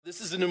This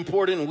is an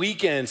important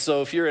weekend,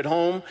 so if you're at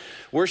home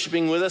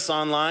worshiping with us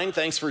online,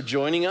 thanks for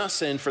joining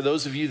us. And for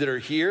those of you that are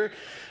here,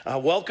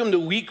 welcome to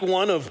week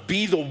one of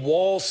Be the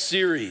Wall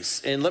series.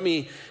 And let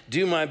me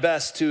do my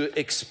best to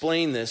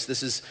explain this.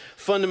 This is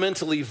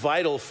fundamentally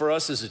vital for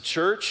us as a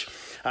church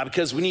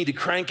because we need to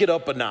crank it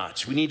up a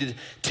notch. We need to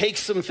take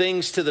some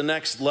things to the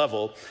next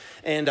level.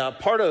 And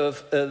part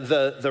of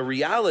the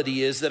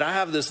reality is that I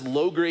have this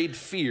low-grade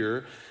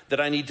fear that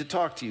I need to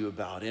talk to you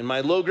about. And my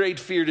low-grade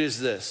fear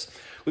is this.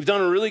 We've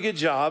done a really good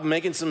job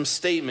making some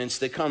statements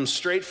that come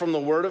straight from the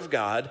Word of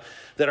God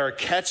that are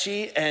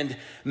catchy and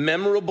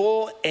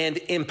memorable and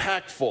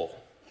impactful.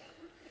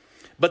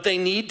 But they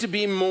need to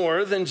be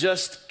more than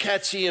just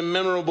catchy and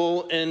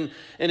memorable and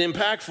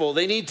impactful.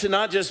 They need to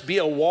not just be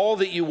a wall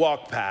that you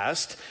walk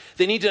past.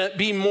 They need to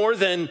be more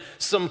than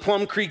some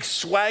Plum Creek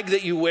swag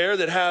that you wear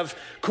that have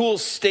cool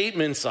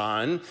statements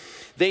on.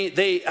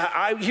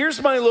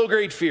 Here's my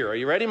low-grade fear. Are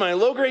you ready? My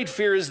low-grade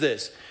fear is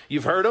this.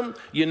 You've heard them,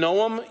 you know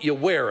them, you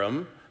wear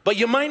them, but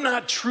you might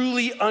not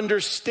truly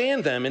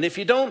understand them. And if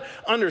you don't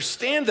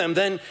understand them,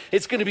 then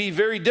it's going to be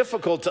very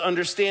difficult to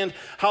understand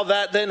how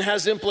that then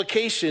has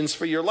implications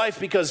for your life.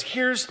 Because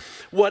here's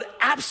what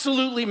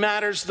absolutely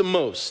matters the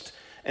most,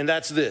 and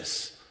that's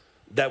this,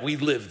 that we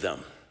live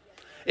them.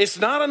 It's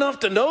not enough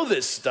to know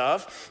this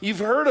stuff. You've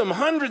heard them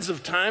hundreds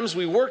of times.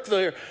 We work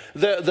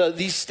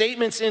these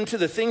statements into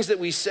the things that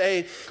we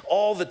say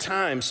all the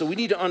time. So we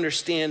need to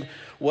understand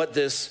what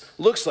this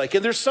looks like.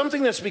 And there's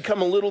something that's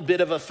become a little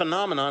bit of a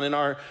phenomenon in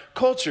our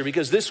culture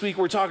because this week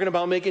we're talking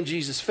about making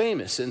Jesus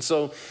famous. And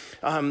so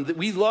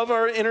we love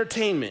our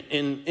entertainment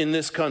in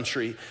this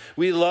country.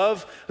 We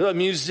love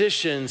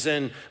musicians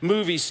and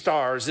movie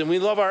stars, and we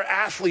love our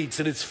athletes,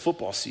 and it's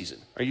football season.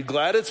 Are you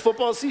glad it's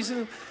football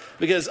season?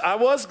 Because I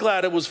was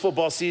glad it was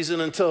football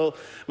season until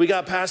we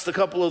got past a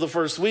couple of the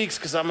first weeks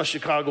because I'm a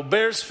Chicago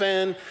Bears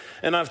fan,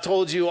 and I've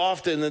told you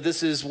often that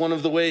this is one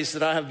of the ways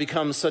that I have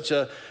become such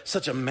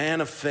a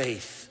man of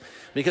faith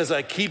because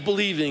I keep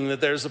believing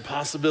that there's a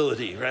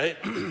possibility, right?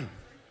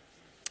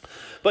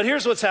 But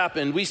here's what's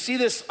happened. We see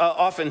this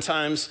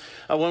oftentimes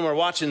when we're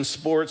watching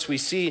sports. We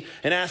see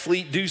an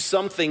athlete do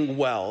something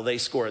well. They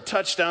score a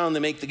touchdown. They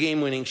make the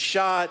game-winning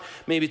shot.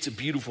 Maybe it's a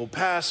beautiful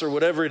pass or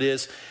whatever it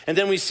is. And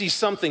then we see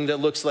something that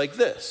looks like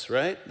this,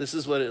 right? This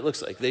is what it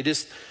looks like. They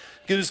just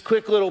give this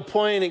quick little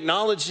point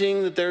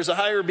acknowledging that there's a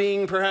higher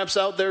being perhaps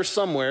out there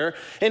somewhere.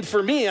 And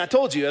for me, I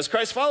told you, as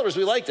Christ followers,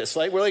 we like this.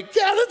 We're like,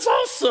 yeah, that's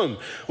awesome.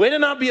 Way to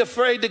not be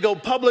afraid to go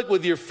public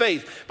with your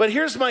faith. But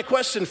here's my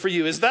question for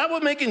you. Is that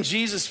what making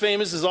Jesus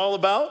famous is all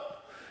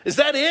about? Is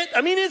that it?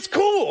 I mean, it's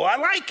cool. I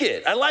like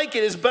it.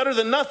 It's better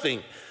than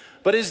nothing.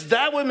 But is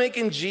that what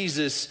making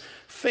Jesus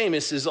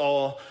famous is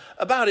all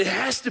about? It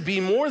has to be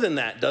more than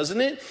that, doesn't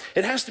it?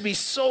 It has to be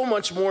so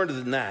much more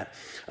than that.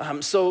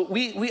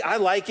 I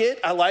like it.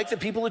 I like that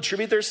people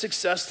attribute their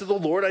success to the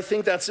Lord. I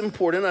think that's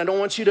important. I don't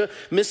want you to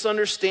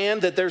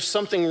misunderstand that there's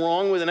something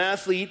wrong with an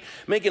athlete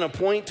making a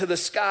point to the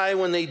sky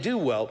when they do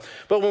well.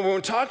 But when we're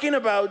talking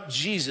about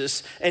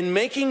Jesus and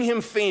making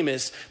him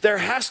famous, there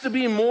has to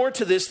be more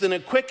to this than a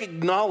quick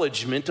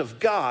acknowledgement of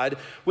God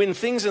when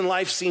things in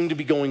life seem to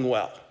be going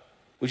well.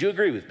 Would you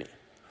agree with me?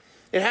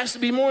 It has to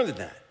be more than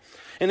that.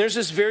 And there's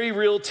this very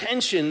real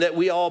tension that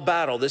we all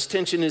battle. This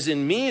tension is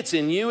in me, it's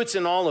in you, it's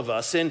in all of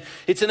us. And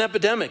it's an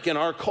epidemic in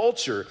our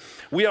culture.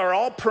 We are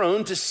all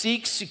prone to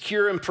seek,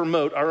 secure, and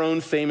promote our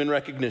own fame and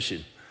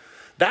recognition.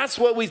 That's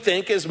what we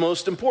think is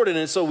most important.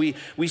 And so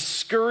we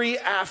scurry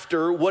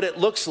after what it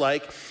looks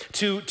like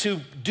to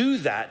do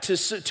that,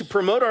 to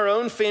promote our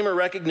own fame or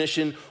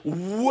recognition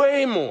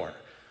way more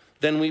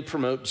than we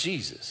promote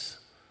Jesus.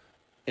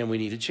 And we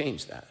need to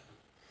change that.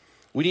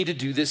 We need to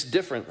do this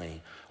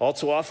differently. All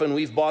too often,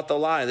 we've bought the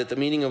lie that the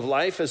meaning of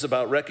life is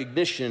about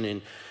recognition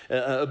and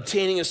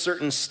obtaining a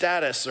certain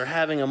status or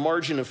having a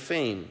margin of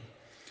fame.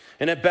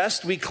 And at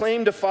best, we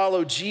claim to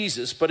follow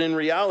Jesus, but in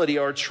reality,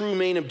 our true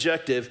main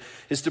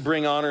objective is to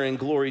bring honor and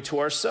glory to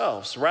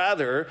ourselves,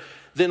 rather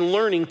than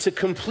learning to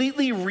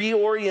completely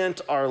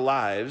reorient our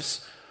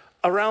lives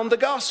around the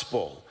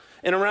gospel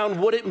and around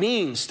what it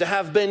means to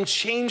have been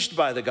changed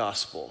by the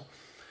gospel,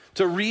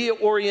 to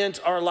reorient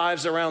our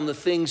lives around the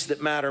things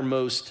that matter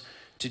most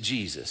to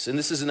Jesus. And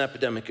this is an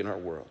epidemic in our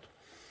world.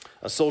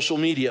 Social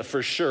media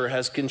for sure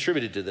has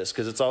contributed to this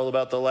because it's all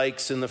about the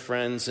likes and the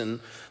friends and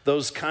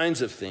those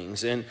kinds of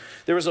things. And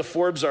there was a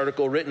Forbes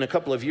article written a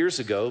couple of years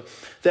ago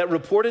that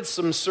reported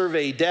some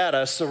survey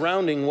data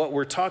surrounding what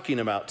we're talking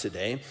about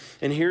today.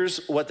 And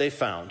here's what they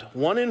found.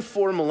 1 in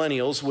 4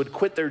 millennials would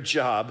quit their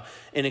job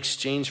in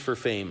exchange for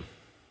fame.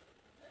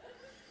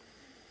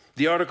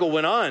 The article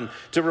went on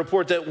to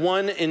report that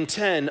 1 in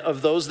 10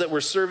 of those that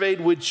were surveyed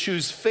would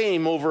choose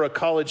fame over a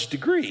college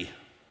degree.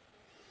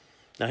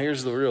 Now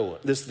here's the real one.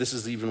 This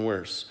is even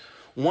worse.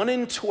 1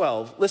 in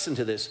 12, listen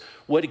to this,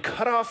 would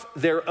cut off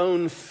their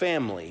own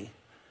family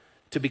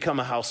to become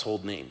a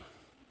household name.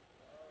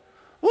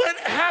 What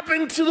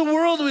happened to the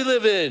world we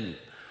live in?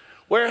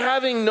 where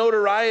having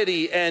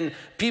notoriety and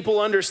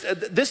people understand,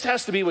 this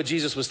has to be what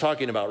Jesus was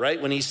talking about,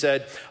 right? When he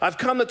said, I've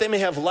come that they may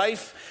have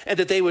life and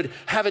that they would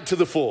have it to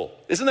the full.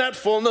 Isn't that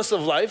fullness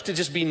of life, to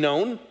just be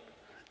known?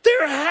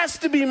 There has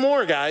to be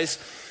more, guys,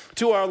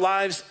 to our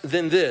lives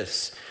than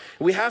this.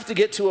 We have to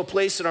get to a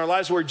place in our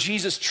lives where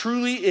Jesus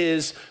truly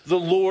is the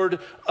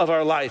Lord of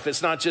our life.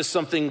 It's not just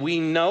something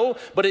we know,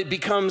 but it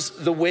becomes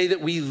the way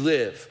that we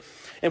live.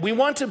 And we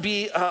want to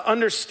be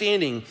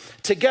understanding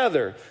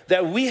together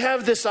that we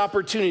have this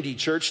opportunity,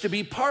 church, to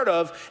be part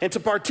of and to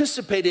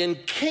participate in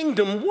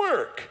kingdom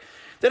work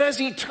that has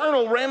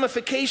eternal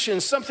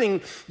ramifications, something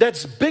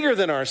that's bigger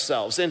than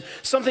ourselves and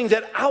something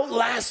that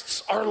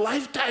outlasts our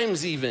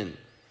lifetimes even.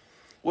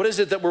 What is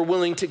it that we're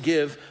willing to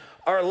give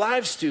our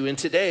lives to? And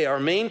today,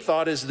 our main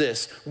thought is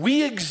this: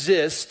 we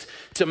exist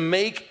to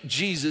make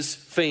Jesus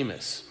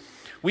famous.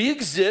 We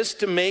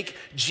exist to make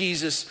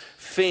Jesus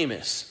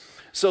famous.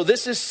 So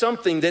this is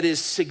something that is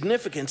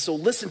significant. So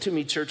listen to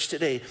me, church,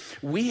 today.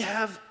 We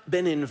have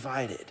been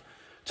invited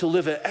to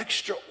live an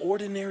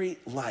extraordinary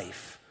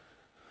life,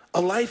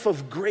 a life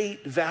of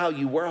great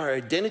value where our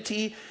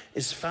identity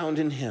is found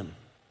in him,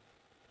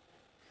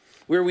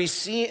 where we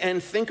see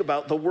and think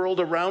about the world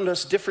around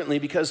us differently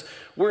because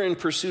we're in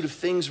pursuit of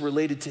things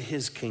related to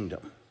his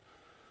kingdom.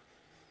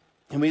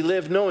 And we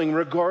live knowing,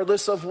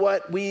 regardless of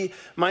what we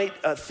might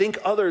think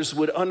others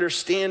would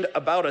understand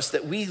about us,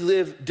 that we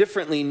live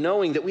differently,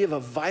 knowing that we have a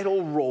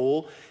vital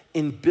role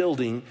in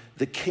building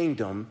the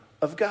kingdom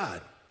of God.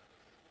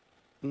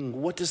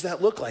 What does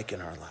that look like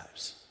in our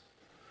lives?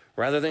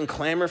 Rather than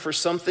clamor for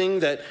something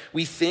that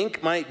we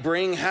think might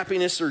bring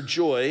happiness or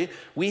joy,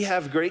 we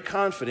have great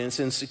confidence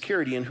and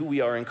security in who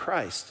we are in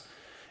Christ.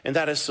 And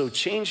that has so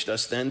changed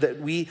us then that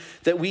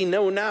we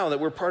know now that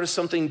we're part of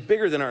something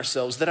bigger than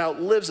ourselves, that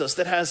outlives us,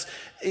 that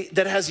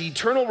has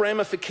eternal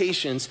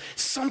ramifications,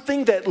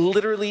 something that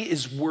literally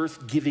is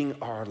worth giving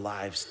our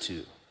lives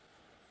to.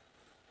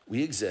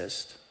 We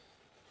exist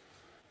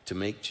to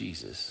make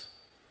Jesus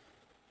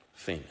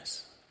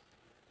famous.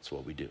 That's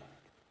what we do.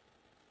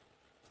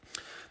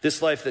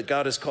 This life that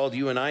God has called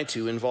you and I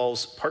to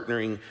involves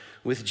partnering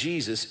with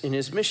Jesus in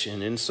his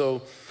mission. And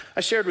so I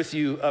shared with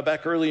you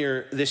back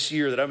earlier this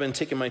year that I've been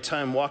taking my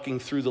time walking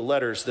through the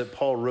letters that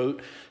Paul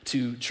wrote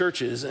to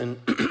churches. And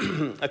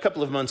a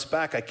couple of months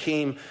back, I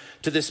came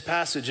to this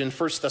passage in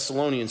 1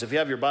 Thessalonians. If you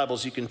have your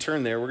Bibles, you can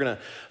turn there. We're going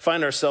to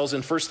find ourselves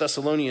in 1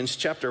 Thessalonians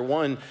chapter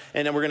 1,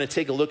 and then we're going to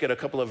take a look at a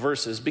couple of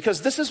verses.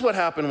 Because this is what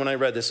happened when I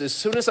read this. As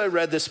soon as I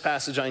read this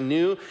passage, I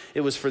knew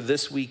it was for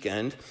this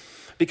weekend.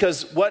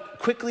 Because what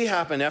quickly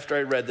happened after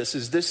I read this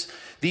is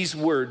these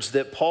words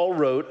that Paul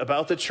wrote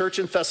about the church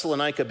in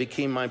Thessalonica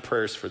became my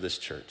prayers for this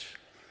church.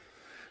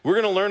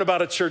 We're going to learn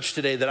about a church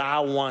today that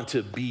I want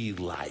to be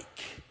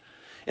like.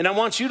 And I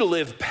want you to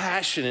live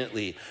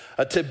passionately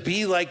to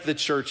be like the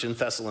church in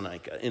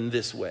Thessalonica in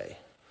this way.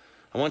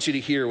 I want you to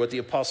hear what the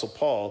Apostle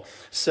Paul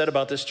said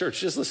about this church.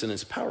 Just listen,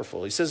 it's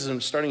powerful. He says,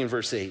 starting in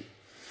verse 8,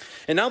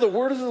 "And now the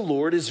word of the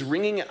Lord is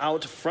ringing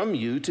out from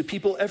you to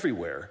people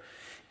everywhere,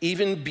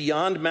 even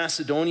beyond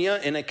Macedonia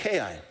and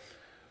Achaia.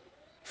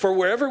 For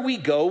wherever we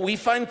go, we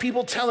find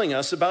people telling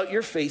us about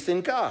your faith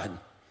in God.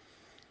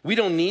 We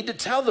don't need to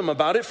tell them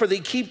about it, for they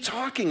keep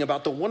talking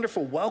about the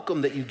wonderful welcome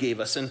that you gave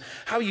us and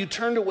how you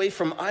turned away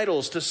from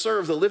idols to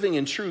serve the living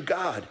and true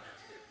God.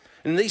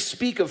 And they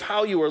speak of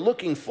how you are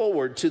looking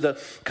forward to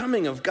the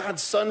coming of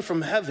God's Son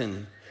from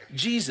heaven,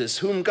 Jesus,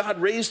 whom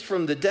God raised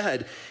from the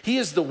dead. He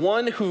is the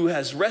one who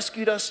has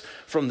rescued us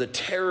from the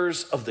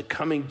terrors of the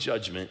coming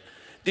judgment."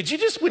 Did you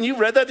just, when you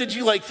read that, did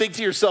you think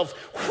to yourself,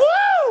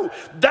 whoo,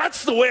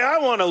 that's the way I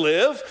want to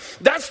live.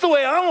 That's the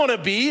way I want to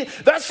be.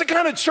 That's the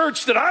kind of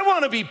church that I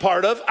want to be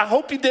part of. I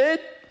hope you did.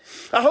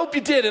 I hope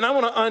you did. And I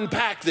want to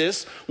unpack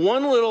this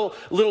one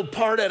little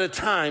part at a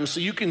time so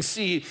you can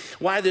see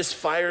why this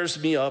fires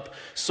me up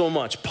so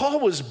much.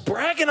 Paul was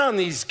bragging on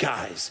these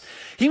guys.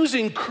 He was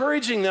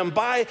encouraging them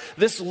by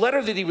this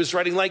letter that he was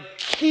writing,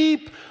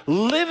 keep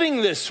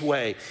living this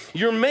way.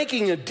 You're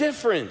making a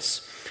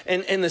difference.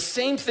 And the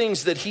same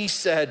things that he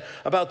said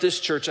about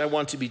this church, I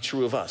want to be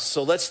true of us.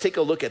 So let's take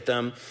a look at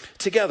them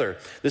together.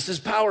 This is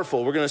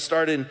powerful. We're going to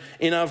start in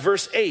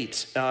verse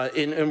 8,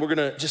 and we're going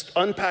to just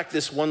unpack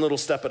this one little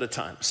step at a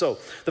time. So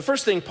the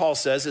first thing Paul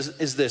says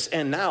is this: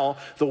 "And now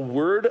the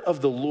word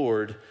of the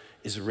Lord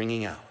is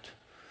ringing out."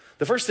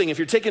 The first thing, if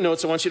you're taking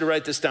notes, I want you to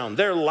write this down.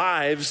 Their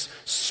lives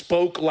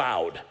spoke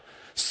loud.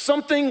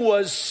 Something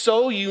was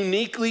so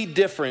uniquely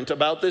different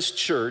about this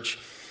church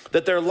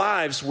that their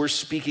lives were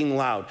speaking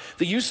loud.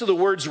 The use of the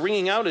words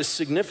ringing out is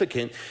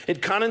significant. It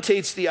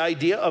connotates the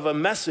idea of a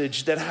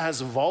message that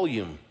has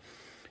volume.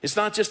 It's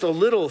not just a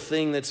little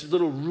thing that's a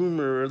little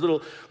rumor, a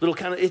little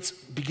kind of, it's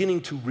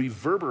beginning to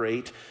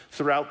reverberate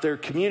throughout their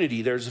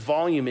community. There's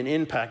volume and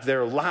impact.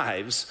 Their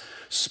lives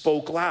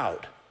spoke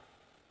loud.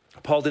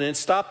 Paul didn't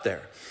stop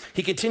there.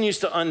 He continues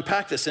to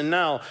unpack this. And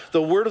now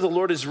the word of the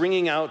Lord is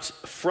ringing out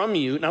from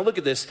you. Now look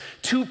at this,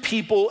 to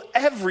people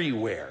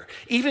everywhere,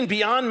 even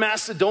beyond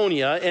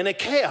Macedonia and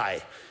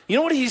Achaia. You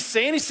know what he's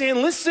saying? He's saying,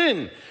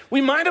 listen, we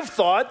might have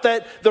thought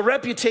that the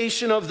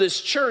reputation of this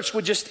church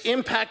would just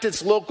impact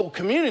its local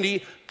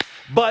community,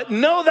 but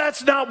no,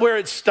 that's not where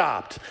it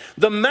stopped.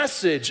 The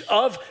message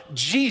of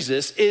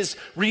Jesus is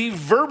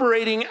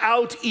reverberating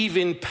out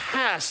even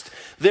past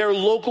their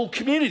local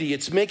community.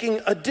 It's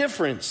making a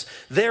difference.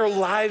 Their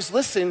lives,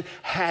 listen,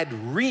 had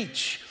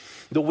reach.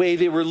 The way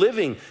they were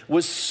living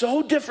was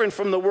so different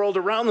from the world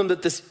around them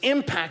that this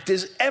impact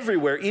is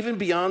everywhere, even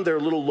beyond their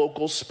little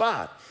local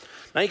spot.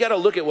 Now you got to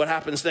look at what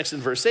happens next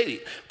in verse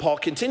 80. Paul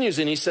continues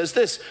and he says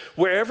this,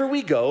 wherever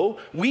we go,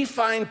 we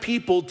find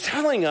people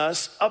telling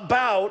us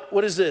about,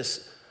 what is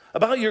this?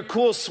 About your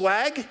cool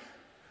swag?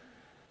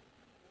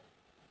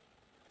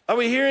 Are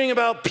we hearing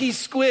about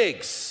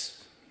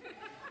P-Squigs?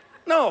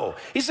 No,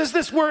 he says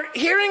this, we're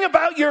hearing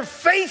about your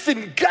faith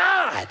in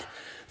God.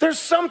 There's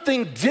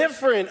something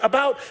different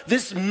about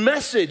this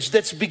message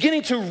that's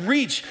beginning to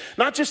reach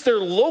not just their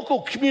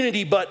local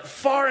community, but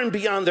far and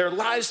beyond. Their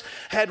lives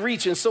had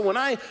reach. And so when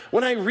I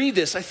read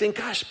this, I think,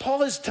 gosh,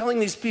 Paul is telling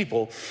these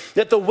people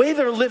that the way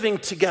they're living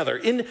together,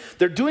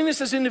 they're doing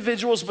this as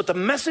individuals, but the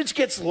message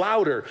gets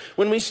louder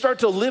when we start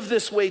to live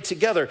this way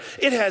together.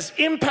 It has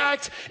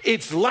impact,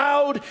 it's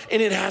loud,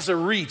 and it has a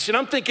reach. And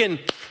I'm thinking,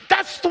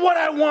 that's what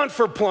I want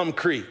for Plum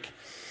Creek.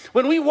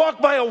 When we walk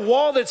by a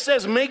wall that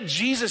says, make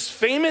Jesus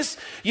famous,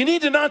 you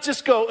need to not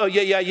just go, oh,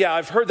 yeah,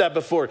 I've heard that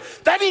before.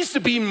 That needs to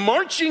be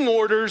marching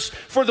orders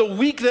for the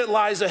week that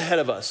lies ahead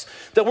of us.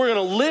 That we're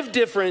going to live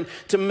different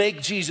to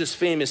make Jesus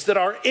famous. That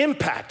our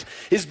impact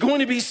is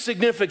going to be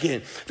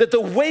significant. That the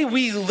way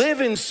we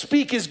live and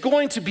speak is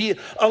going to be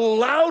a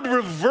loud,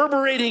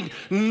 reverberating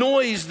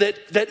noise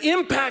that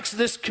impacts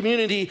this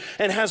community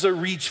and has a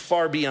reach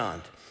far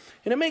beyond.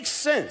 And it makes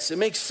sense. It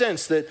makes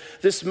sense that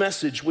this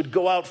message would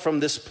go out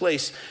from this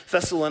place,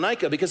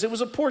 Thessalonica, because it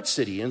was a port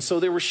city. And so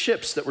there were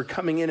ships that were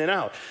coming in and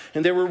out.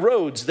 And there were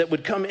roads that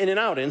would come in and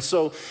out. And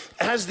so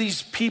as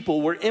these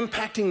people were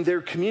impacting their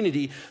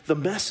community, the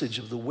message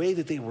of the way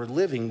that they were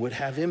living would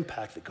have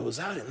impact that goes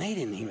out. And they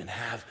didn't even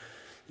have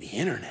the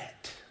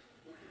internet.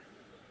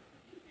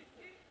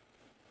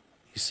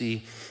 You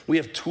see, we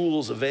have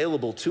tools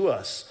available to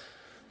us.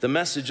 The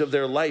message of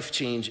their life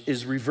change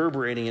is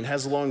reverberating and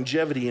has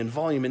longevity and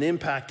volume and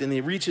impact, and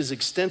the reach is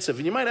extensive.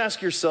 And you might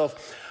ask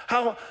yourself,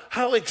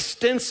 how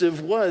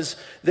extensive was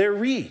their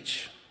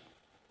reach?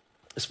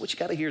 That's what you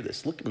got to hear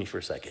this. Look at me for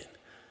a second.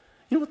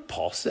 You know what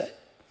Paul said?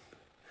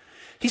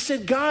 He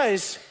said,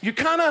 guys, you're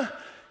kind of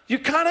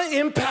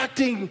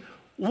impacting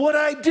what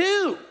I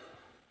do.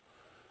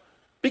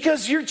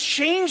 Because you're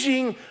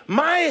changing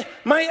my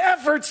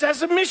efforts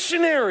as a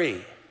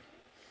missionary.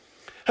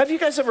 Have you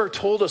guys ever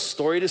told a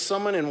story to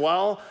someone, and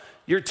while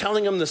you're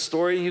telling them the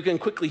story, you can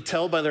quickly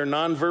tell by their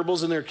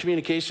nonverbals and their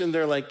communication,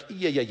 they're like,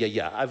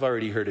 yeah, I've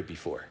already heard it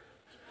before.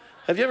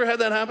 Have you ever had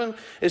that happen?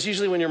 It's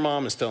usually when your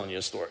mom is telling you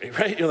a story,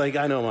 right? You're like,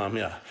 I know, Mom,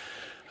 yeah.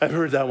 I've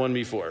heard that one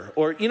before.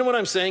 Or you know what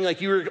I'm saying?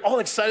 Like you were all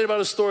excited about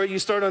a story, you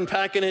start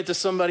unpacking it to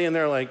somebody, and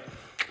they're like,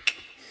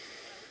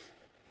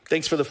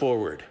 thanks for the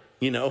foreword,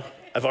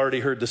 I've already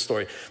heard the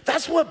story.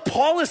 That's what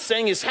Paul is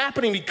saying is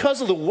happening because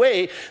of the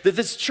way that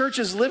this church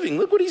is living.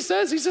 Look what he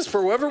says. He says,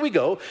 for wherever we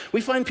go, we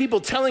find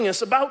people telling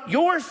us about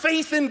your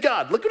faith in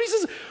God. Look what he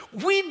says.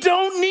 We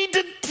don't need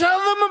to tell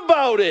them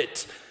about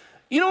it.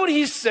 You know what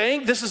he's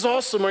saying? This is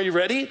awesome. Are you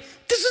ready?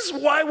 This is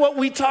why what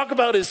we talk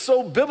about is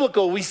so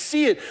biblical. We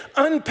see it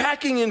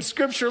unpacking in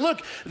Scripture.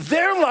 Look,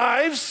 their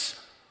lives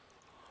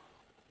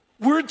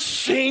were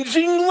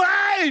changing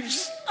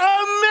lives.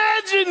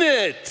 Imagine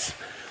it.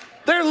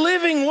 They're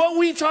living what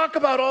we talk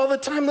about all the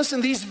time. Listen,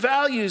 these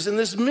values and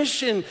this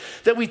mission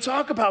that we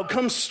talk about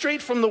comes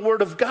straight from the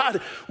Word of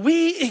God.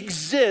 We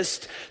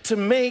exist to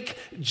make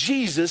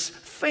Jesus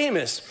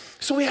famous.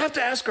 So we have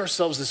to ask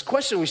ourselves this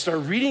question. We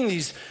start reading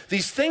these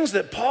things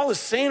that Paul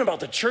is saying about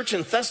the church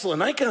in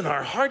Thessalonica, and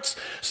our hearts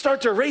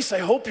start to race. I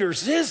hope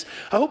yours is.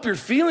 I hope you're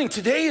feeling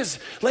today is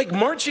like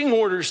marching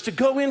orders to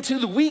go into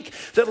the week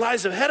that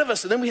lies ahead of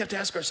us. And then we have to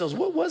ask ourselves,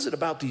 what was it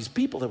about these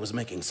people that was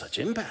making such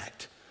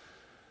impact?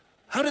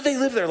 How did they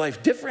live their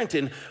life different,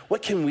 and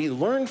what can we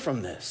learn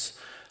from this?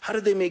 How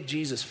did they make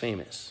Jesus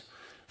famous?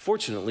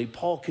 Fortunately,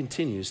 Paul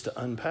continues to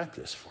unpack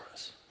this for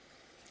us.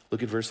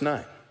 Look at verse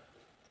 9.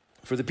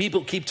 For the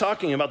people keep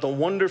talking about the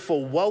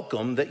wonderful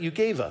welcome that you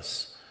gave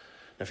us.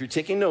 Now, if you're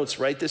taking notes,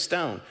 write this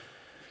down.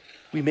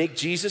 We make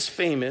Jesus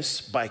famous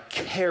by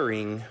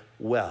caring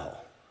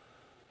well.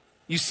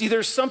 You see,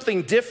 there's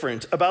something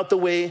different about the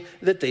way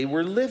that they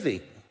were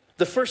living.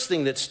 The first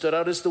thing that stood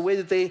out is the way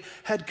that they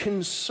had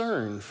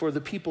concern for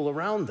the people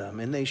around them,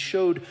 and they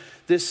showed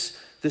this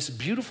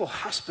beautiful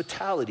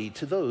hospitality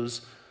to those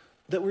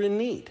that were in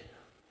need.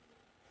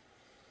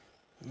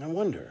 And I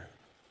wonder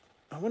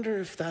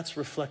if that's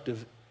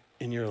reflective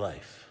in your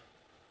life.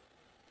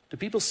 Do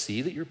people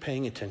see that you're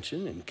paying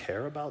attention and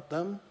care about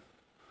them?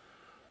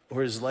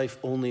 Or is life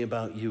only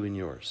about you and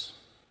yours?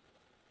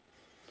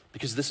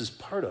 because this is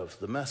part of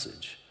the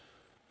message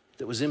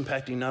that was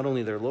impacting not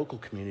only their local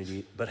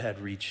community, but had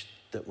reach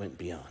that went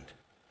beyond.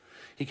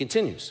 He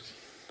continues.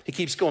 He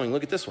keeps going.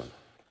 Look at this one.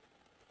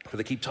 For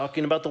they keep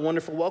talking about the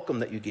wonderful welcome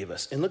that you gave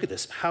us. And look at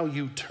this, how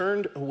you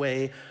turned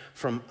away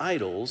from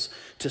idols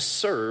to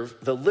serve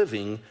the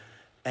living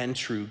and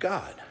true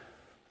God.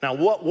 Now,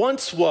 what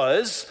once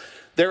was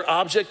their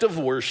object of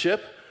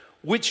worship,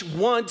 which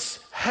once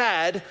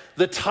had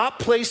the top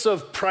place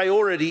of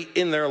priority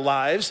in their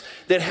lives,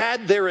 that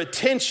had their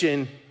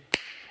attention,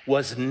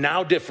 was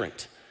now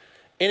different.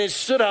 And it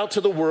stood out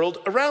to the world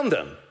around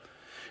them.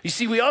 You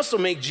see, we also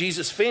make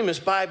Jesus famous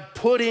by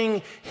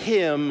putting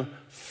him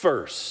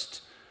first.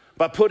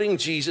 By putting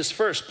Jesus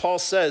first. Paul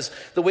says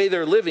the way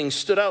they're living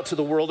stood out to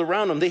the world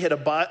around them. They had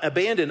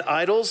abandoned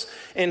idols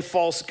and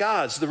false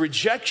gods. The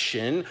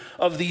rejection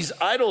of these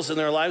idols in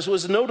their lives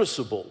was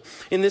noticeable.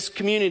 In this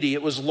community,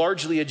 it was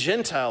largely a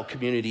Gentile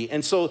community.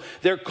 And so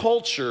their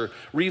culture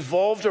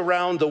revolved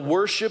around the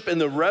worship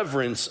and the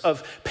reverence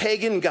of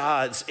pagan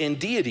gods and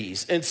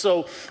deities. And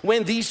so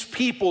when these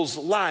people's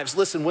lives,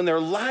 listen, when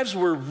their lives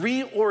were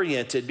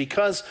reoriented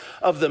because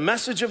of the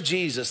message of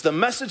Jesus, the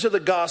message of the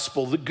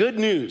gospel, the good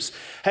news,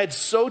 had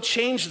so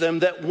changed them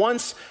that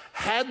once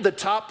had the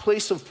top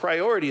place of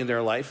priority in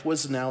their life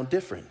was now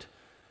different.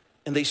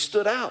 And they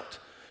stood out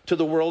to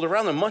the world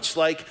around them, much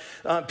like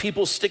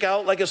people stick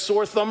out like a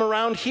sore thumb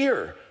around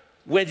here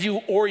when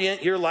you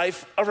orient your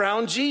life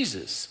around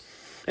Jesus.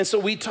 And so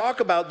we talk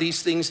about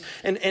these things,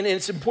 and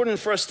it's important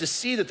for us to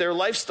see that their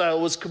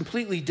lifestyle was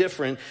completely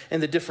different,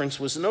 and the difference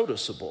was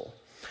noticeable.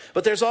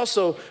 But there's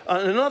also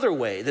another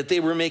way that they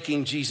were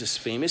making Jesus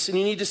famous, and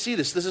you need to see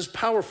this. This is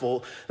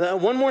powerful.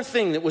 One more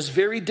thing that was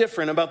very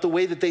different about the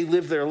way that they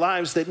live their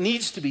lives that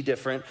needs to be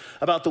different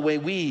about the way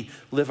we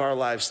live our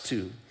lives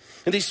too.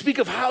 And they speak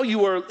of how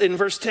you are, in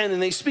verse 10, and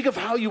they speak of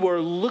how you are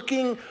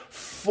looking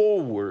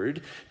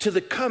forward to the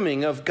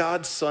coming of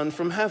God's Son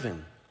from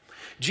heaven.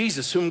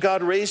 Jesus, whom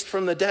God raised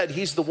from the dead,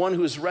 he's the one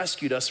who has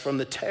rescued us from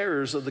the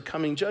terrors of the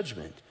coming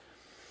judgment.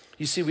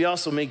 You see, we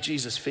also make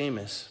Jesus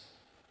famous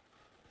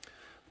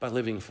by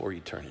living for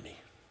eternity.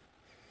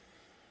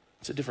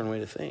 It's a different way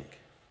to think.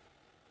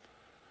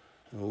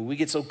 We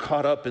get so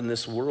caught up in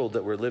this world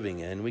that we're living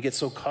in. We get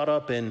so caught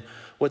up in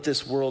what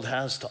this world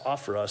has to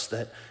offer us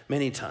that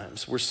many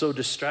times we're so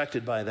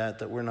distracted by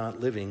that we're not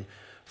living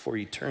for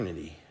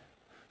eternity.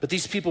 But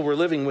these people were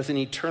living with an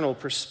eternal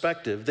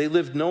perspective. They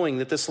lived knowing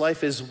that this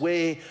life is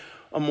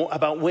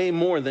about way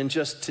more than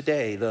just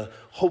today,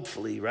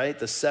 hopefully, right?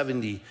 The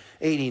 70,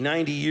 80,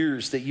 90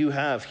 years that you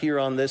have here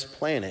on this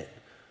planet.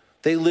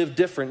 They lived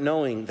different,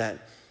 knowing that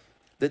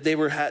they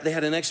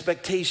had an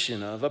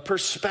expectation of a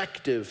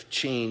perspective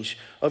change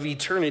of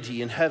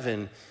eternity in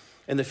heaven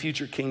and the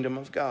future kingdom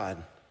of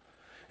God.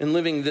 And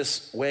living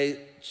this way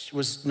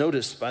was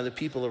noticed by the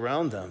people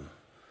around them.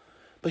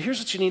 But here's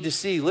what you need to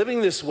see.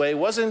 Living this way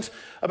wasn't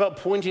about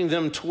pointing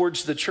them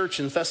towards the church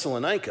in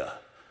Thessalonica.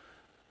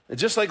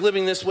 Just like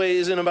living this way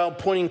isn't about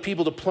pointing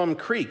people to Plum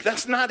Creek.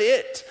 That's not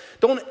it.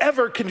 Don't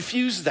ever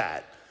confuse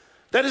that.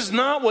 That is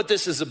not what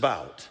this is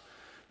about.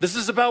 This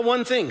is about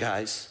one thing,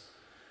 guys,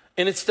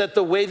 and it's that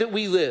the way that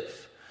we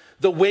live,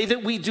 the way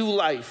that we do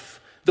life,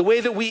 the way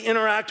that we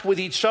interact with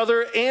each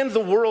other and the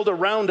world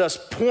around us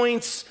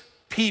points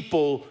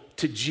people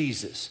to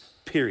Jesus,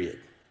 period.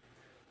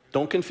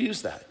 Don't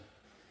confuse that.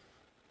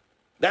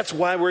 That's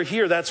why we're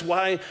here. That's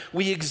why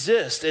we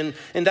exist, and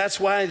that's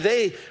why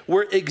they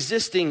were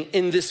existing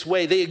in this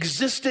way. They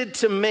existed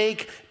to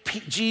make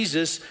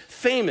Jesus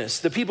famous.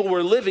 The people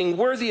were living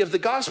worthy of the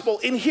gospel.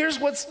 And here's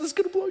what's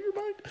going to blow your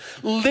mind.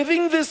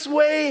 Living this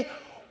way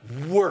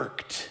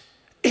worked.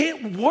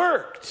 It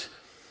worked.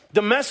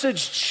 The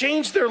message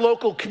changed their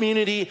local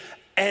community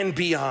and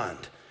beyond.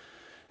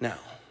 Now,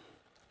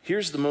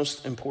 here's the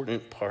most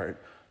important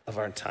part of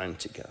our time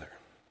together.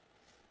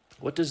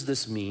 What does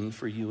this mean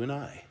for you and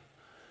I?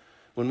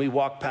 When we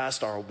walk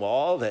past our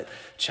wall that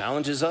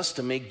challenges us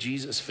to make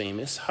Jesus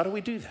famous, how do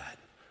we do that?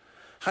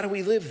 How do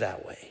we live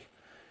that way?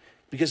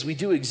 Because we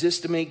do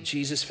exist to make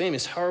Jesus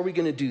famous. How are we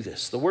going to do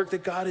this? The work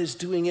that God is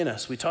doing in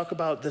us. We talk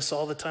about this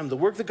all the time. The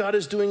work that God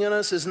is doing in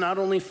us is not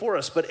only for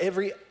us, but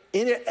every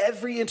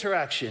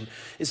interaction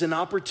is an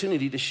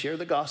opportunity to share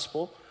the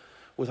gospel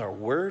with our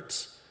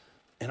words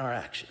and our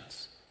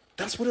actions.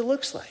 That's what it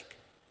looks like.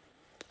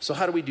 So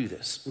how do we do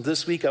this?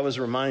 This week I was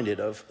reminded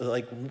of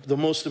the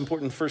most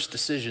important first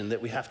decision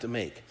that we have to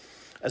make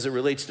as it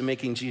relates to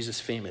making Jesus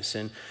famous.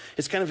 And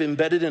it's kind of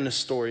embedded in a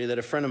story that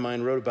a friend of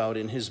mine wrote about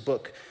in his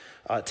book,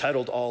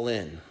 titled All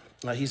In.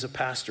 He's a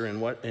pastor in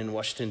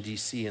Washington,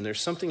 D.C., and there's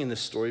something in this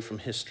story from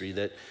history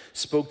that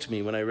spoke to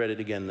me when I read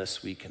it again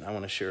this week, and I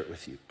want to share it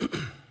with you.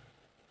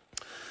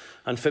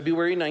 On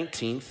February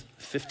 19th,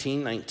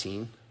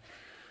 1519,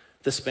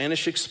 the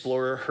Spanish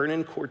explorer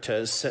Hernan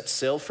Cortez set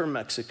sail for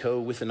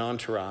Mexico with an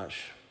entourage.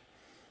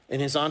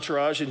 And his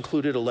entourage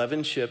included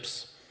 11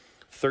 ships,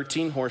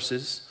 13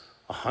 horses,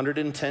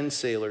 110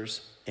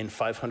 sailors, and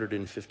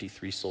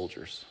 553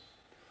 soldiers.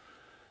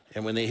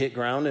 And when they hit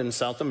ground in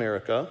South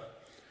America,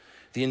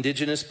 The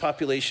indigenous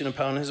population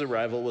upon his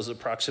arrival was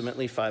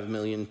approximately 5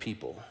 million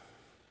people.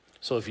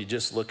 So if you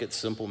just look at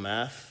simple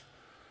math,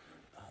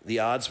 the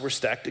odds were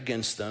stacked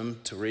against them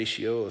to a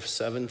ratio of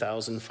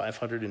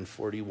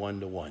 7,541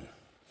 to 1.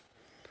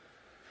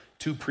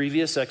 2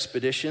 previous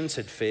expeditions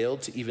had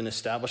failed to even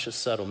establish a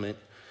settlement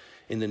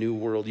in the New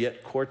World,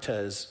 yet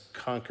Cortez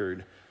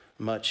conquered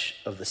much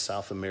of the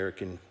South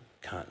American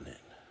continent.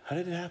 How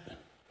did it happen?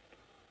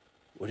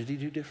 What did he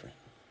do different?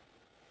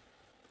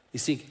 You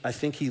see, I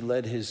think he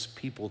led his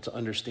people to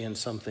understand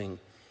something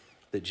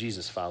that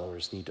Jesus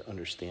followers need to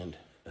understand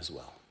as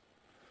well.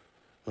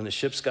 When the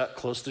ships got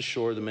close to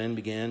shore, the men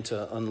began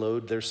to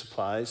unload their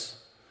supplies,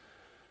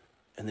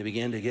 and they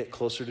began to get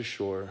closer to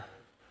shore.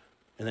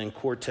 And then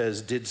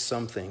Cortez did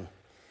something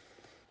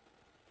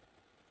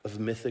of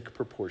mythic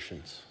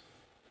proportions.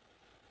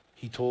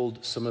 He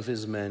told some of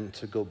his men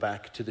to go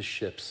back to the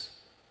ships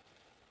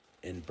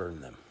and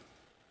burn them.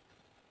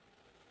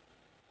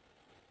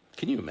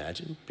 Can you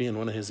imagine being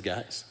one of his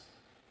guys?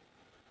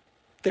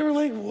 They were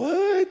like,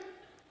 what?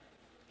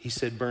 He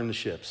said, burn the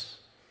ships,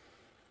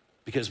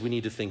 because we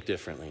need to think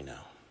differently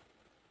now.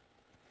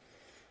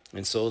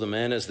 And so the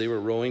men, as they were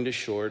rowing to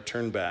shore,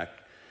 turned back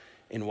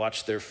and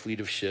watched their fleet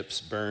of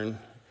ships burn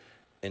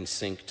and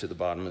sink to the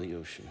bottom of the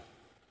ocean.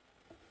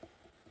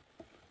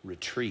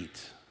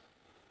 Retreat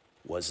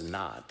was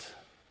not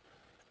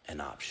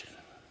an option.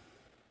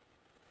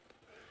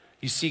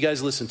 You see,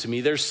 guys, listen to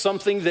me. There's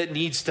something that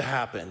needs to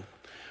happen.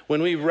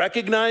 When we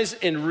recognize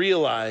and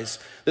realize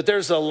that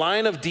there's a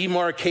line of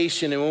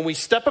demarcation, and when we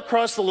step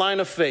across the line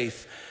of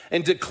faith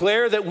and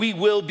declare that we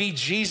will be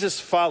Jesus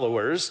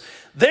followers,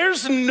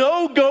 there's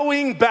no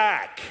going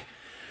back.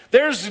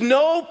 There's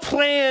no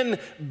plan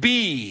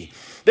B.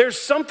 There's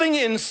something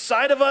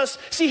inside of us.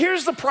 See,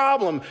 here's the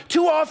problem.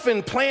 Too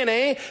often, plan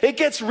A, it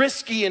gets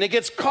risky and it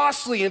gets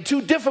costly and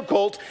too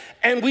difficult,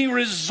 and we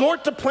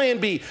resort to plan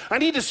B. I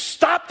need to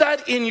stop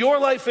that in your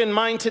life and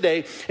mine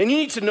today, and you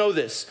need to know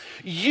this.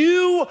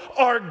 You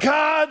are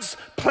God's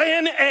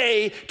plan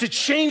A to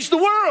change the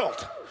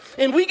world.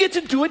 And we get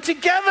to do it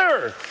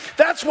together.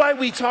 That's why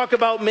we talk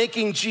about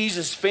making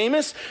Jesus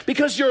famous,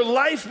 because your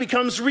life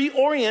becomes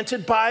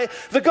reoriented by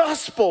the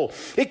gospel.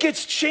 It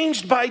gets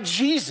changed by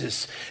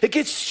Jesus. It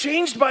gets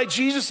changed by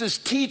Jesus'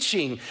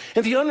 teaching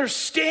and the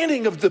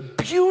understanding of the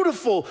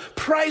beautiful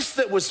price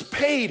that was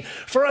paid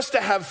for us to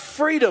have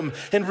freedom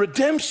and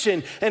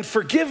redemption and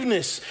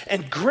forgiveness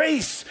and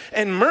grace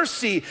and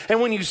mercy.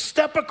 And when you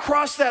step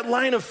across that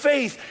line of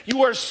faith,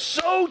 you are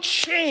so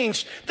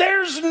changed.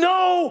 There's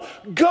no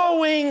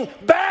going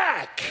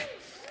back.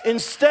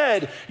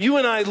 Instead, you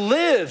and I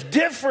live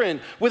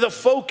different with a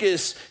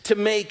focus to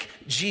make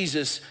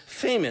Jesus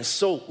famous.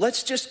 So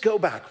let's just go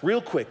back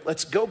real quick.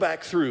 Let's go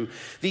back through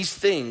these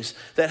things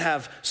that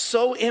have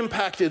so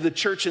impacted the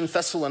church in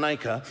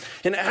Thessalonica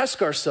and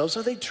ask ourselves,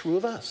 are they true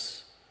of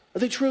us? Are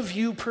they true of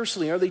you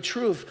personally? Are they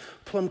true of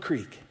Plum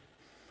Creek?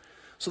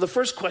 So the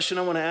first question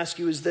I want to ask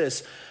you is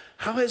this: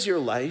 how has your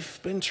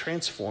life been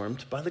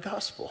transformed by the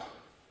gospel?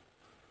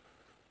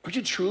 Are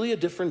you truly a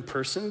different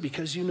person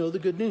because you know the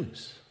good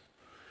news?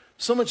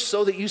 So much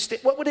so that you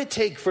what would it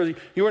take for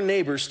your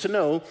neighbors to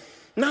know,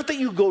 not that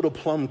you go to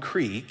Plum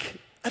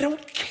Creek, I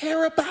don't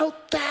care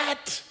about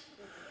that.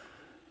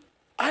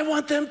 I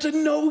want them to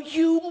know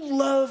you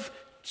love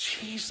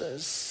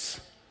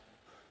Jesus.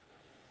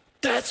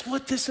 That's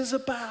what this is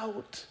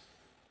about.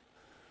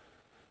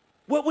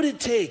 What would it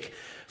take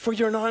for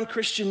your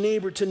non-Christian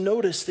neighbor to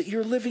notice that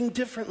you're living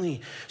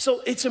differently?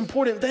 So it's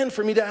important then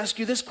for me to ask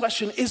you this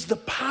question: is the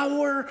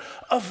power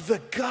of the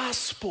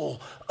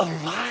gospel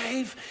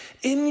alive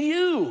in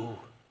you?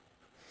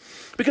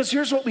 Because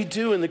here's what we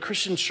do in the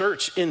Christian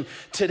church in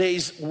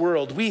today's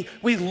world. We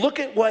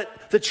look at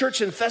what the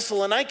church in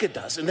Thessalonica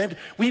does, and then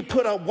we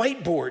put a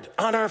whiteboard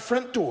on our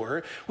front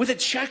door with a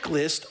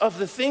checklist of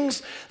the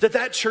things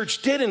that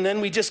church did, and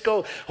then we just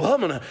go, well,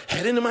 I'm going to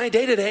head into my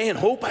day today and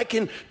hope I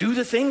can do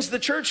the things the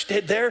church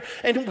did there.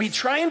 And we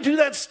try and do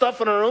that stuff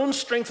in our own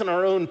strength and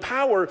our own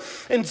power,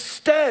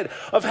 instead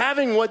of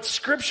having what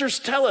scriptures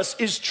tell us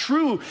is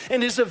true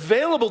and is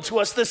available to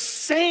us. The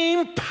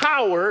same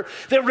power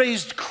that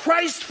raised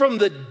Christ from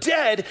the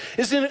dead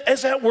is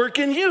at work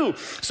in you.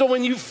 So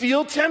when you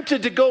feel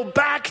tempted to go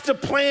back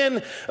to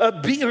plan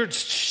B, or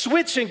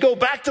switch and go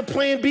back to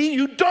plan B,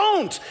 you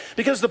don't,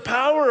 because the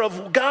power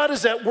of God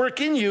is at work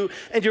in you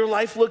and your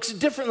life looks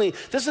differently.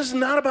 This is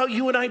not about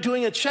you and I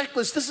doing a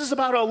checklist. This is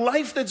about a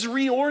life that's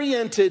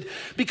reoriented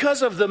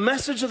because of the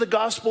message of the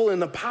gospel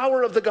and the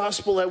power of the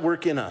gospel at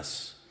work in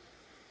us.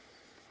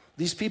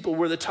 These people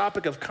were the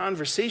topic of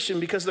conversation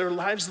because their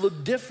lives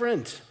look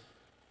different.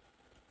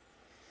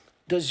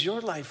 Does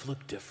your life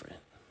look different?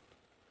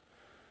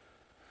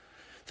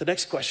 The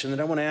next question that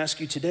I want to ask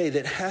you today,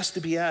 that has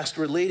to be asked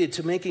related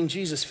to making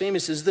Jesus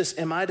famous, is this: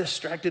 am I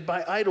distracted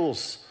by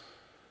idols?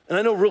 And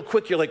I know real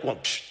quick you're like, well,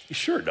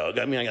 sure, Doug.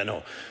 I mean, I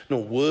got no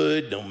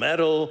wood, no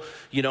metal.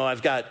 You know,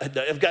 I've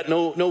got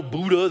no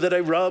Buddha that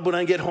I rub when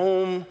I get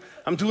home.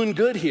 I'm doing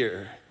good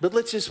here. But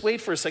let's just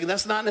wait for a second.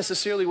 That's not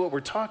necessarily what we're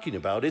talking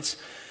about. It's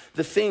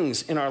the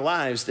things in our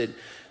lives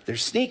they're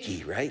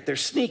sneaky, right? They're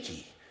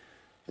sneaky.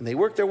 And they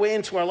work their way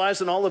into our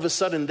lives, and all of a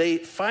sudden they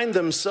find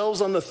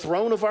themselves on the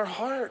throne of our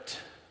heart.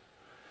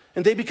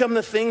 And they become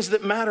the things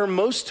that matter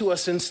most to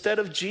us instead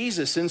of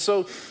Jesus. And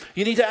so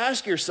you need to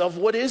ask yourself,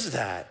 what is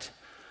that?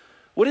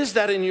 What is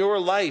that in your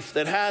life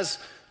that has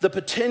the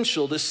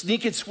potential to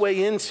sneak its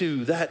way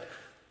into that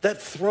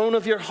throne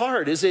of your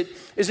heart? Is it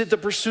the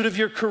pursuit of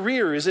your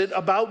career? Is it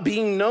about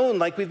being known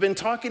like we've been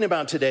talking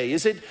about today?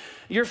 Is it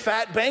your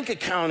fat bank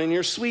account and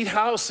your sweet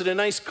house and a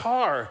nice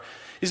car?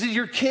 Is it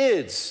your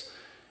kids?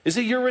 Is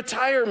it your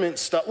retirement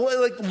stuff?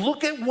 Like,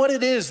 look at what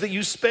it is that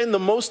you spend the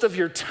most of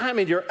your time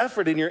and your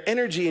effort and your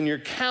energy and your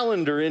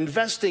calendar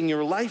investing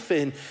your life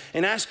in,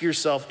 and ask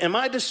yourself, am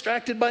I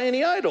distracted by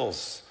any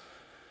idols?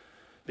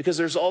 Because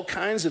there's all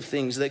kinds of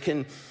things that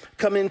can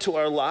come into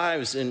our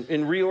lives and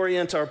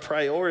reorient our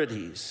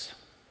priorities.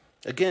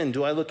 Again,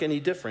 do I look any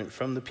different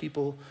from the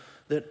people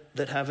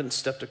that haven't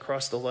stepped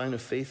across the line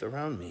of faith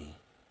around me?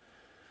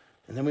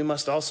 And then we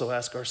must also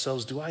ask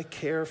ourselves, do I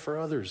care for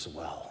others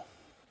well?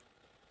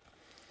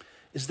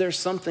 Is there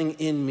something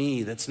in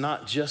me that's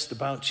not just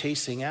about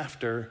chasing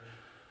after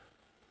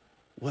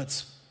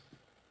what's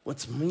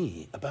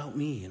me,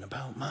 and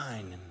about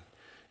mine, and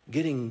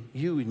getting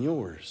you and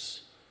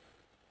yours?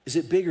 Is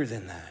it bigger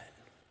than that?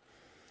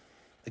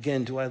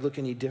 Again, do I look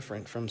any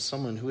different from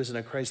someone who isn't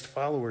a Christ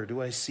follower? Do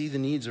I see the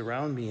needs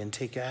around me and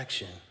take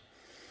action?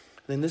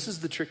 Then this is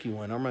the tricky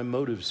one. Are my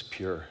motives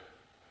pure?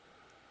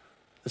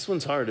 This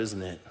one's hard,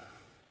 isn't it?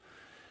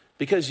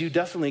 Because you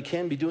definitely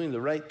can be doing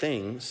the right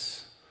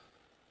things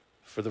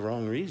for the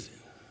wrong reason.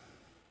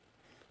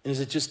 And is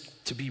it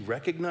just to be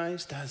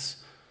recognized as,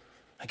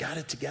 I got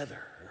it together,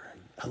 or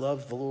I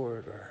love the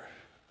Lord, or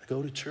I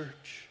go to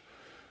church,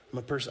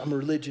 I'm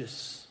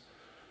religious?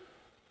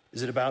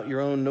 Is it about your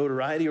own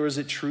notoriety, or is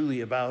it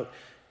truly about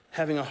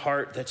having a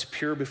heart that's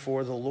pure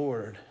before the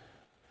Lord?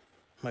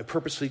 Am I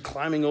purposely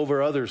climbing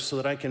over others so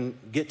that I can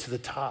get to the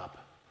top?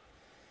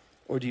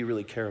 Or do you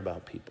really care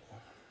about people?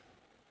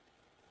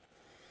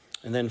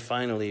 And then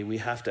finally, we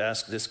have to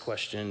ask this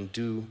question,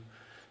 do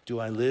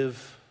I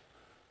live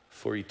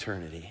for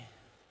eternity?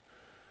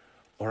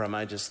 Or am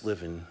I just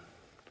living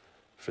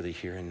for the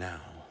here and now?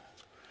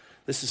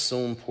 This is so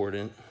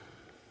important.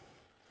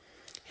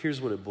 Here's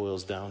what it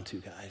boils down to,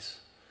 guys.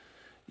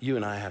 You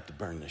and I have to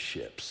burn the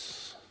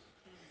ships.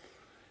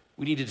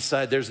 We need to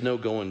decide there's no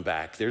going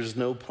back. There's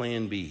no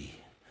plan B.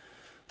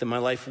 That my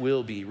life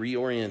will be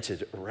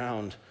reoriented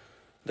around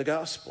the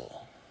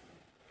gospel.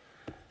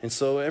 And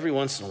so every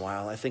once in a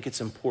while, I think it's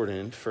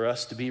important for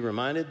us to be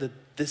reminded that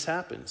this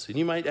happens. And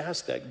you might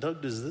ask that,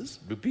 Doug,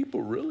 do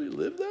people really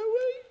live that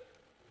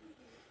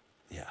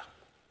way? Yeah,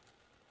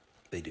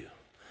 they do.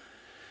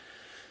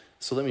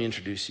 So let me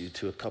introduce you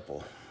to a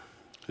couple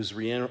who's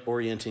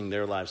reorienting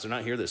their lives. They're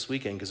not here this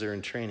weekend because they're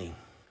in training.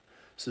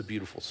 It's a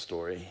beautiful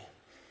story.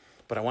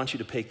 But I want you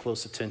to pay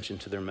close attention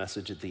to their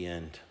message at the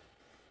end,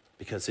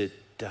 because it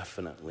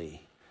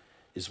definitely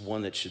is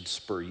one that should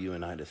spur you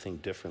and I to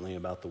think differently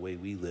about the way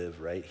we live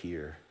right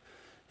here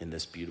in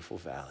this beautiful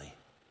valley.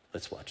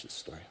 Let's watch this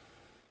story.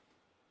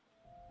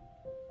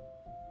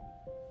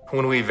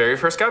 When we very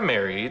first got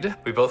married,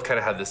 we both kind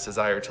of had this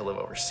desire to live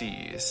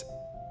overseas.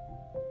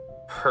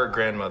 Her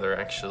grandmother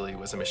actually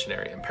was a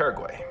missionary in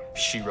Paraguay.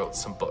 She wrote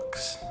some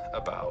books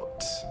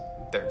about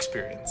their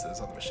experiences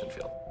on the mission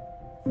field.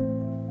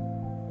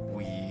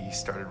 We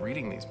started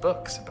reading these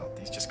books about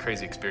these just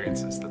crazy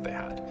experiences that they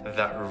had.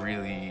 That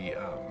really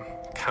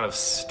kind of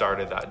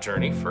started that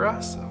journey for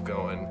us of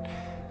going,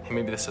 hey,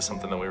 maybe this is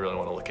something that we really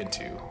want to look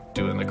into,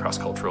 doing the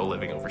cross-cultural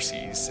living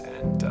overseas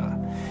and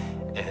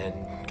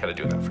kind of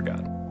doing that for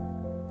God.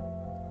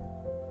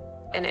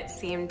 And it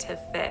seemed to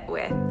fit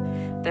with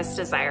this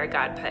desire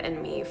God put in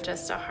me,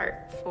 just a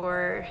heart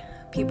for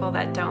people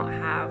that don't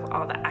have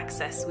all the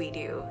access we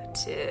do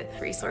to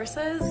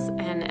resources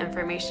and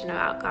information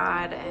about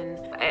God. And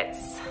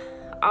it's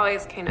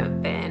always kind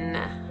of been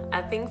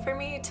a thing for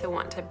me to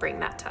want to bring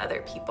that to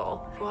other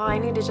people. Well, I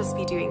need to just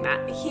be doing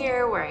that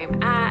here where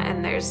I'm at,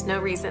 and there's no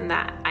reason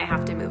that I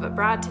have to move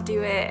abroad to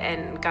do it.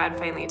 And God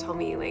finally told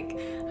me, like,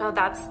 no,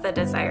 that's the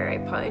desire I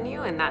put in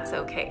you, and that's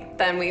okay.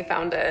 Then we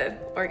found an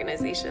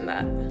organization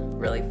that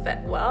really fit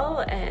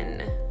well,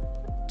 and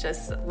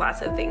just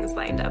lots of things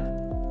lined up.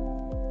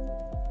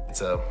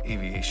 It's an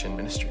aviation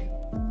ministry.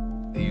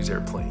 They use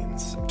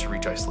airplanes to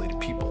reach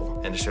isolated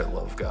people and to share the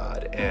love of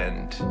God.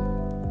 And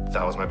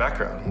that was my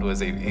background,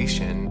 was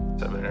aviation.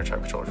 I've been an air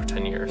traffic controller for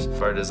 10 years.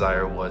 Our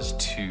desire was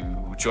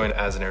to join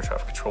as an air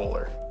traffic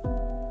controller.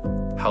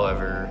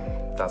 However,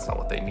 that's not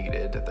what they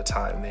needed at the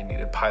time. They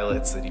needed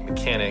pilots, they need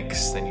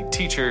mechanics, they need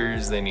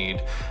teachers, they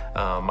need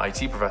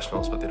IT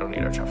professionals, but they don't need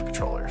air traffic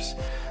controllers.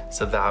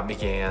 So that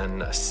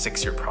began a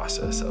 6-year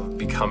process of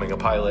becoming a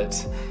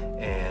pilot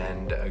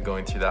and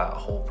going through that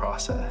whole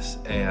process.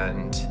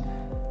 And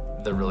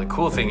the really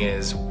cool thing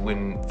is,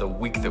 when the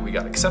week that we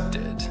got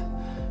accepted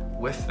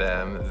with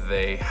them,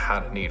 they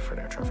had a need for an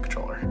air traffic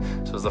controller.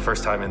 So it was the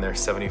first time in their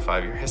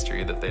 75-year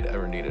history that they'd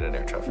ever needed an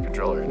air traffic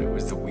controller, and it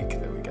was the week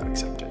that we got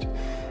accepted.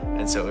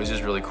 And so it was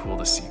just really cool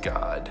to see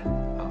God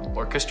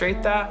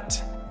orchestrate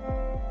that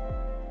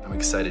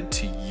excited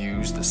to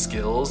use the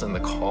skills and the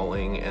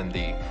calling and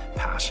the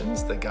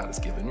passions that God has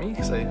given me,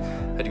 because I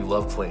do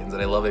love planes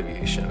and I love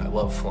aviation. I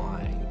love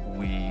flying.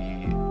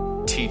 We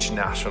teach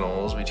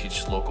nationals, we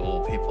teach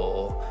local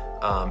people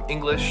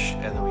English,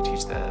 and then we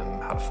teach them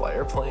how to fly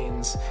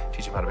airplanes,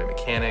 teach them how to be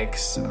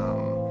mechanics.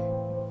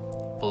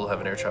 We'll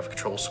have an air traffic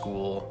control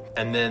school,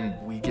 and then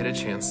we get a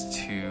chance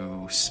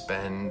to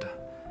spend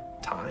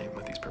time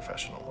with these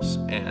professionals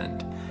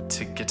and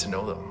to get to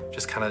know them,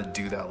 just kind of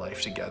do that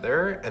life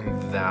together.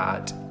 And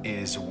that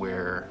is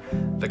where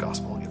the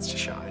gospel gets to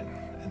shine,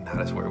 and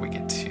that is where we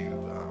get to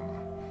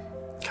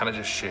kind of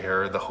just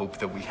share the hope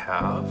that we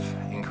have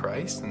in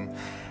Christ and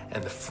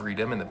the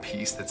freedom and the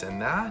peace that's in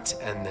that,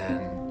 and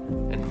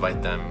then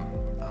invite them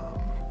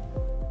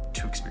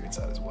to experience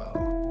that as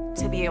well.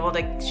 To be able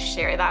to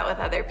share that with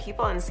other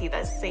people and see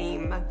the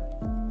same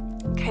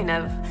kind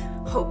of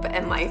hope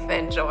and life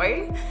and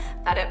joy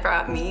that it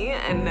brought me,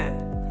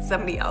 and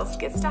somebody else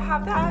gets to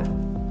have that.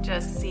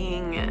 Just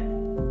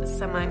seeing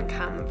someone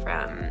come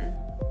from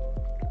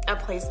a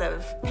place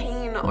of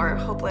pain or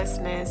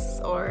hopelessness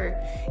or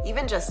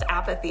even just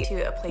apathy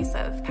to a place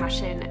of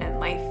passion and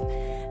life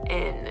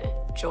and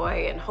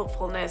joy and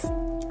hopefulness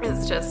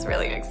is just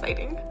really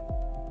exciting.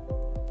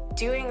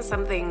 Doing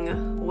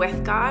something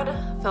with God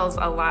feels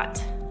a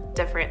lot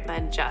different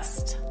than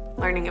just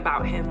learning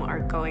about him or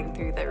going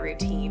through the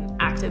routine.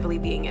 Actively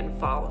being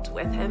involved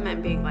with him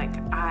and being like,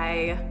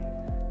 I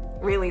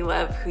really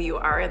love who you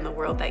are in the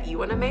world that you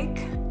want to make,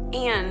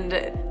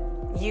 and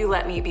you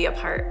let me be a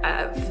part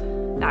of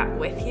that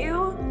with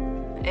you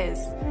is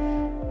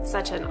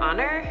such an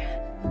honor.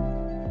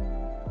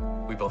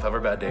 We both have our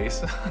bad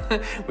days.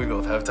 We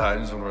both have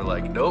times when we're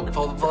like, nope,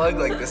 pull the plug,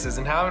 like this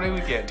isn't happening,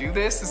 we can't do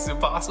this is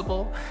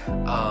impossible.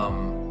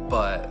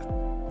 But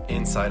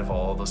inside of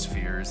all those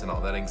fears and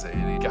all that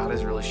anxiety, God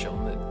has really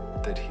shown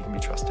that he can be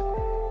trusted.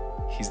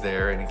 He's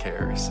there and he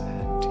cares,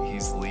 and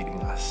he's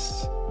leading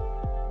us.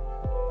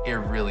 It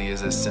really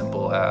is as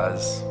simple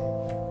as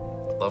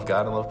love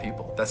God and love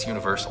people. That's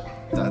universal.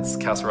 That's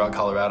Castle Rock,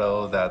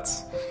 Colorado.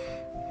 That's,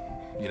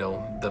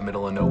 the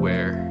middle of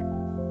nowhere.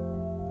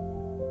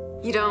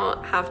 You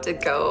don't have to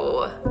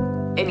go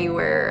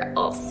anywhere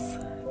else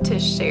to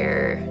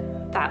share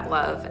that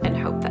love and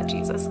hope that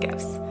Jesus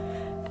gives,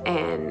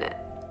 and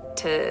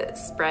to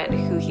spread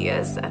who he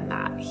is and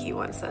that he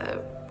wants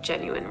a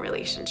genuine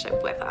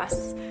relationship with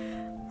us.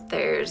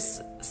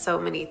 There's so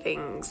many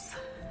things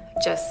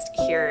just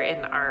here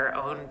in our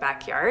own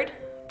backyard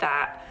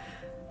that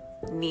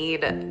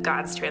need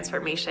God's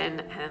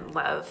transformation and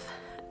love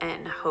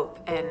and hope,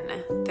 and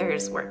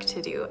there's work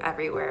to do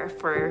everywhere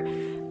for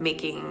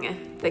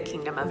making the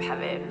kingdom of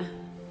heaven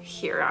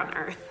here on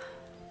earth.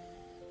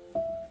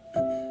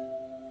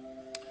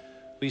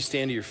 Will you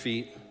stand to your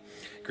feet?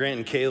 Grant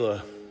and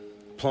Kayla,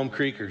 Plum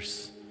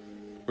Creekers,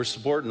 we're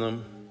supporting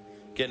them,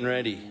 getting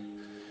ready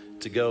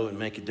to go and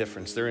make a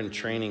difference. They're in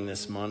training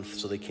this month,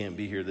 so they can't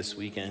be here this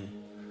weekend.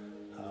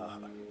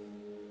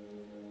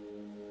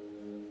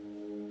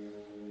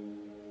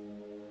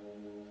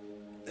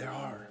 There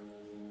are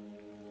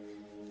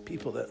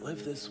people that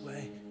live this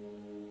way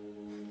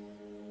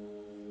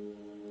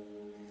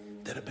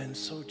that have been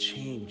so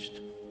changed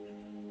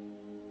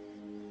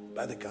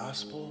by the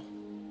gospel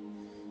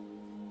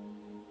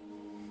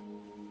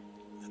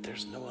that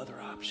there's no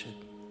other option.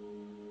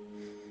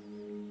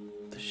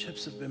 The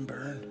ships have been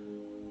burned.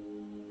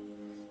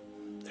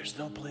 There's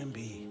no plan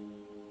B.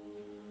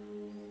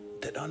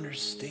 That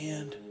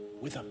understand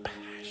with a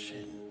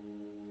passion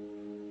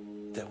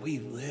that we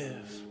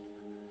live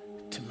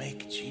to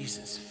make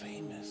Jesus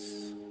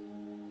famous.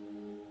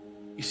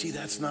 You see,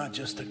 that's not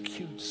just a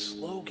cute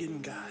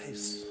slogan,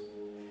 guys.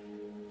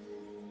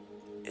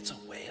 It's a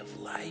way of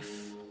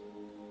life.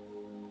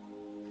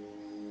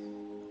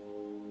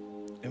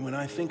 And when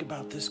I think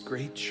about this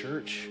great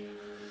church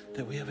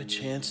that we have a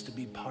chance to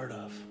be part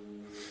of,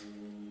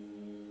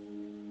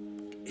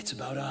 it's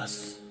about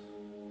us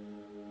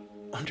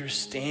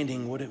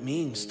understanding what it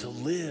means to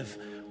live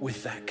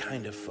with that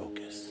kind of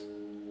focus.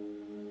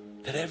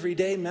 That every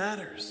day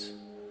matters.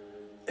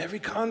 Every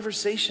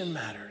conversation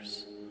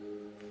matters.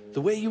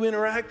 The way you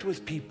interact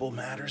with people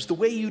matters. The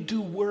way you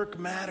do work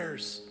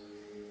matters.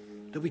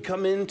 That we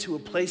come into a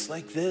place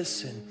like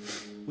this and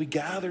we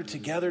gather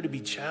together to be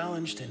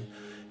challenged and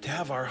to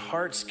have our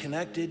hearts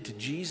connected to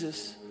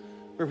Jesus,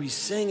 where we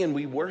sing and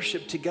we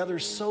worship together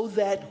so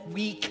that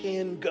we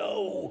can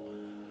go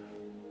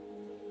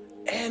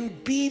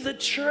and be the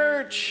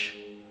church,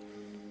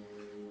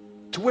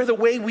 to where the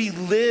way we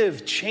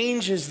live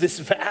changes this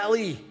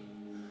valley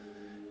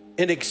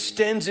and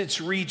extends its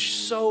reach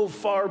so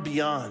far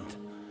beyond,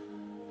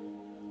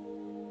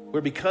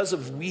 where because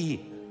of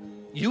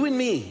you and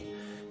me,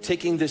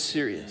 taking this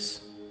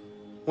serious,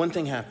 one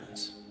thing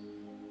happens.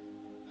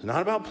 It's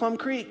not about Plum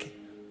Creek.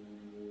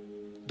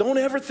 Don't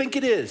ever think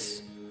it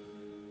is.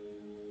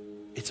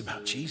 It's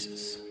about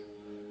Jesus.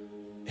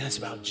 And it's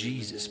about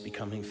Jesus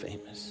becoming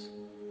famous.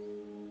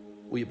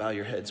 Will you bow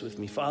your heads with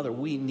me? Father,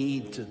 we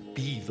need to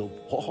be the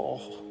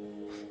wall.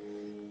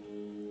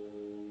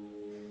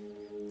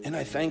 And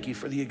I thank you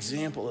for the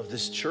example of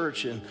this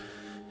church in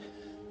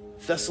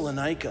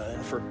Thessalonica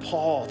and for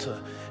Paul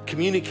to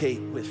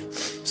communicate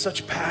with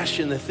such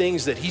passion the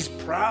things that he's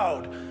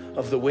proud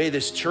of the way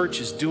this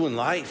church is doing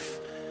life.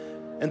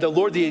 And the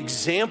Lord, the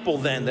example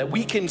then that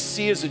we can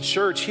see as a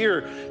church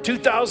here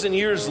 2,000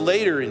 years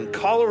later in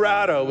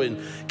Colorado,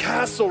 in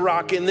Castle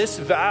Rock, in this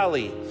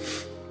valley.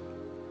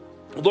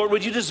 Lord,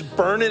 would you just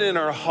burn it in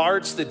our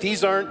hearts that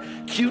these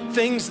aren't cute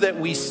things that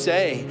we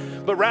say,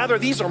 but rather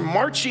these are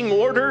marching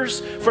orders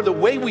for the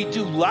way we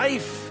do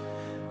life.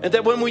 And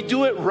that when we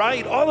do it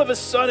right, all of a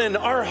sudden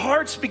our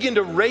hearts begin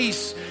to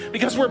race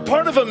because we're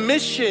part of a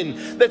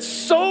mission that's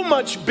so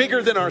much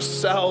bigger than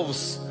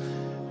ourselves,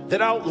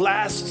 that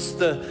outlasts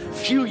the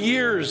few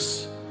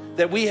years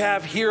that we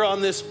have here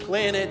on this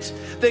planet.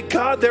 That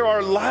God, there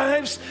are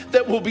lives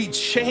that will be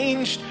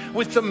changed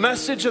with the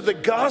message of the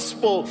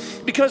gospel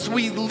because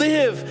we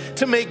live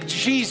to make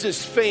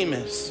Jesus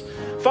famous.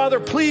 Father,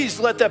 please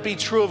let that be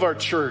true of our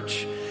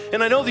church.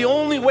 And I know the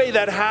only way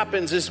that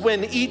happens is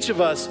when each of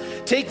us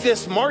take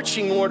this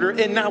marching order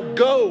and now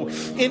go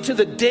into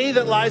the day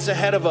that lies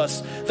ahead of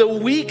us, the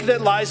week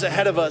that lies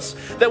ahead of us,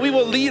 that we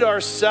will lead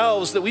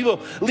ourselves, that we will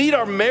lead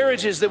our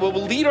marriages, that we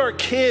will lead our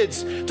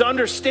kids to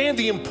understand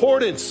the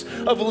importance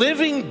of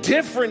living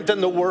different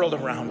than the world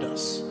around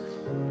us.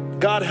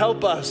 God,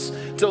 help us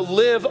to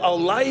live a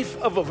life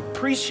of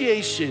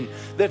appreciation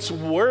that's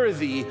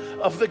worthy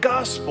of the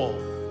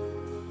gospel.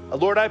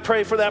 Lord, I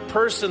pray for that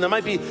person that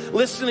might be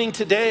listening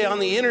today on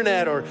the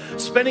internet or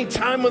spending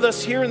time with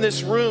us here in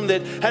this room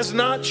that has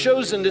not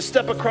chosen to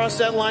step across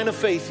that line of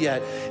faith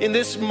yet. In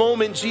this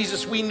moment,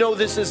 Jesus, we know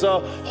this is a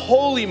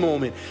holy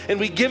moment,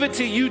 and we give it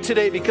to you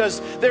today because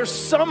there's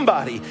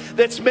somebody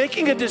that's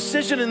making a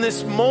decision in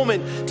this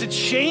moment to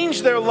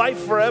change their life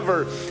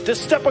forever, to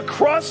step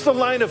across the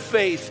line of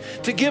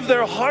faith, to give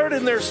their heart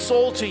and their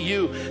soul to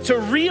you, to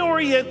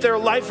reorient their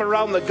life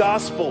around the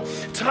gospel,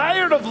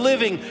 tired of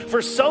living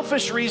for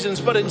selfish reasons,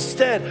 but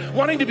instead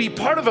wanting to be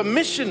part of a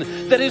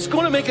mission that is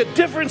going to make a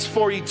difference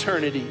for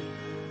eternity.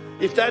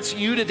 If that's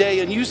you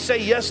today and you say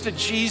yes to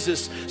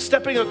Jesus,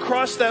 stepping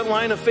across that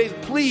line of faith,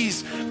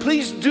 please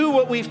do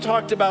what we've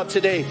talked about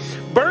today.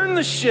 Burn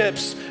the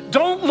ships.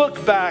 Don't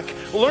look back.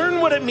 Learn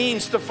what it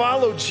means to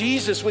follow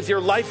Jesus with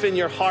your life and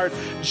your heart.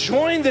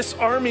 Join this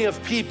army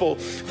of people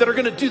that are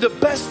going to do the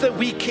best that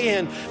we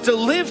can to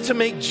live to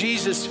make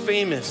Jesus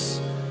famous.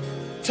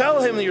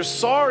 Tell him you're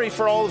sorry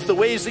for all of the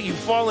ways that you've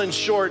fallen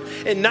short,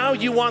 and now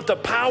you want the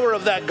power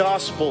of that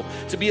gospel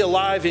to be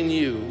alive in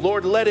you.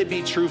 Lord, let it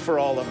be true for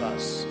all of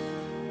us.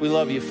 We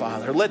love you,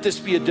 Father. Let this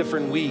be a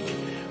different week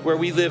where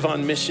we live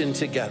on mission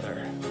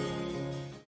together.